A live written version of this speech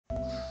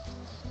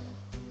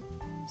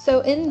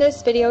So in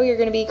this video, you're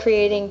going to be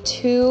creating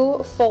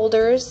two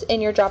folders in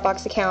your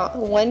Dropbox account,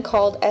 one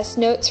called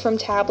SNOTES from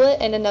tablet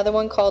and another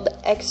one called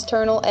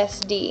external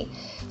SD.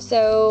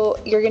 So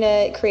you're going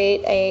to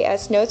create a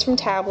SNOTES from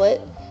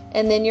tablet,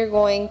 and then you're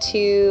going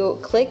to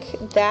click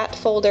that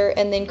folder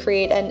and then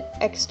create an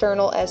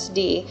external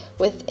SD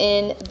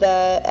within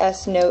the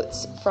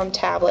SNOTES from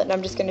tablet. And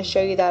I'm just going to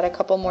show you that a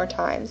couple more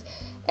times.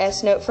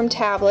 SNOTE from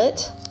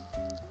tablet.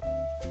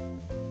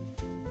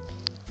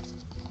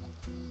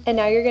 And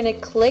now you're going to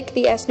click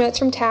the SNOTES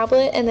from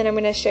tablet, and then I'm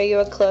going to show you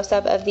a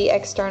close-up of the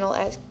external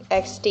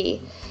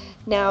XD.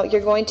 Now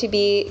you're going to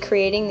be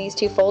creating these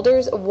two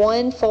folders.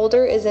 One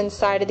folder is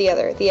inside of the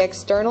other. The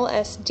external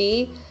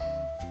SD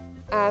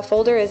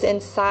folder is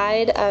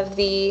inside of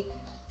the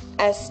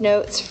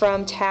SNOTES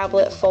from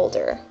tablet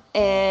folder.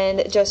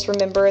 And just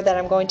remember that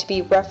I'm going to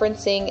be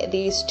referencing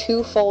these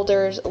two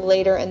folders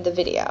later in the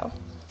video.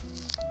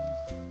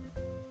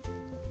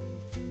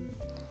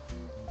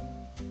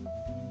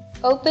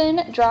 Open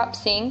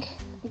dropsync,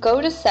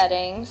 go to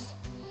settings,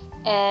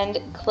 and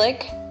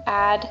click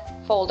add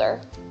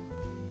folder.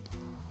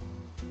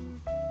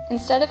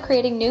 Instead of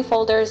creating new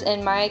folders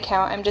in my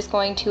account, I'm just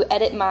going to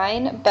edit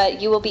mine, but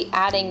you will be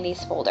adding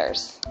these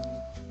folders.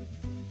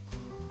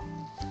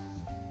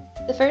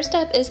 The first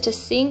step is to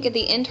sync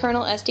the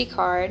internal SD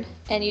card,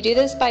 and you do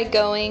this by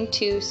going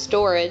to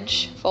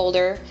storage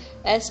folder,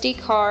 SD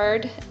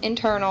card,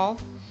 internal,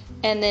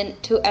 and then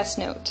to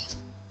SNOTE,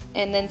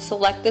 and then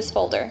select this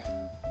folder.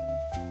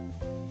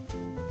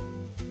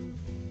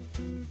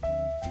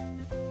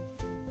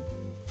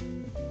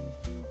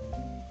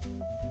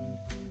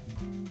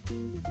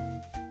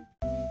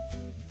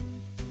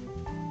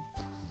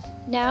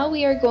 Now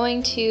we are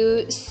going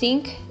to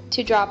sync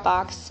to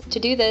Dropbox. To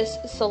do this,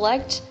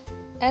 select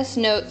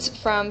SNOTES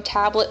from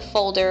tablet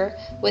folder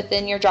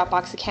within your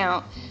Dropbox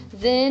account.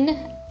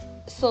 Then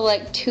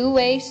select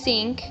two-way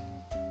sync,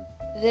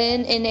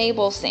 then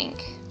enable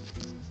sync.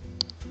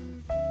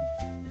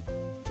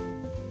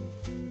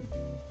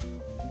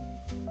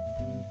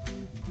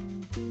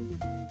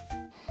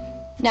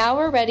 Now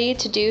we're ready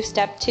to do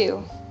step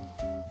 2.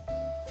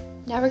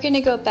 Now we're going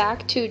to go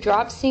back to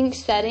dropsync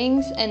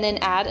settings and then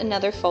add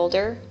another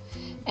folder,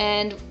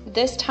 and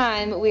this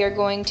time we are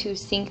going to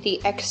sync the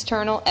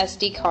external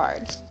SD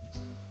card.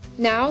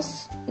 Now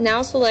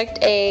select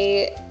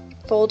a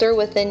folder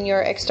within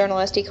your external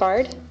SD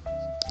card.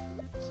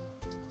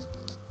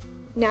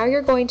 Now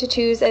you're going to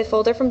choose a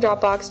folder from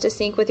Dropbox to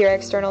sync with your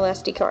external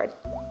SD card.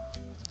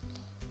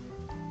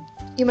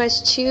 You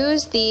must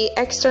choose the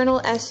external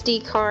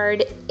SD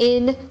card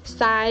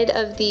inside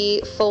of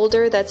the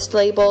folder that's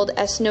labeled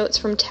SNOTES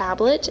from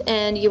tablet,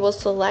 and you will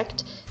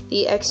select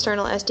the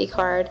external SD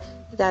card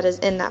that is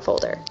in that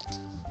folder.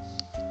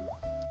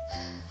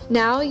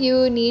 Now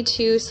you need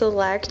to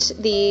select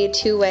the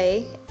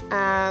two-way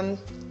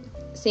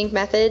sync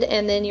method,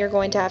 and then you're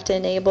going to have to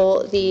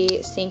enable the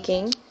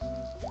syncing.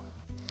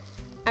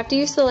 After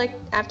you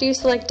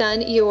select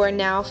done, you are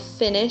now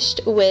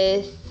finished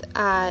with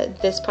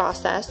this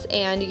process,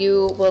 and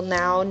you will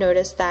now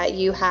notice that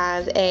you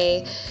have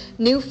a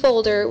new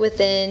folder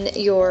within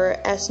your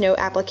SNOTE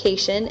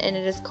application, and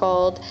it is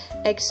called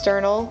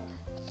External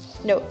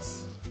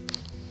Notes.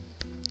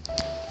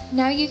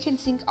 Now you can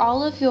sync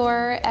all of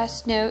your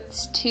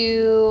SNOTES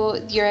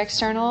to your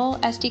external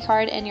SD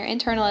card and your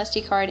internal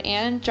SD card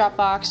and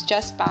Dropbox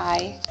just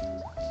by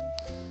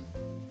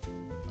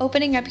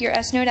opening up your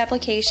SNOTE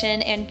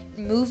application and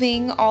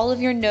moving all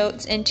of your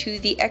notes into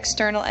the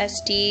external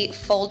SD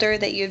folder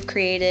that you've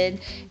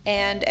created,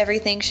 and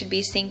everything should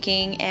be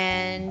syncing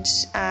and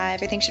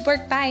everything should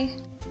work. Bye!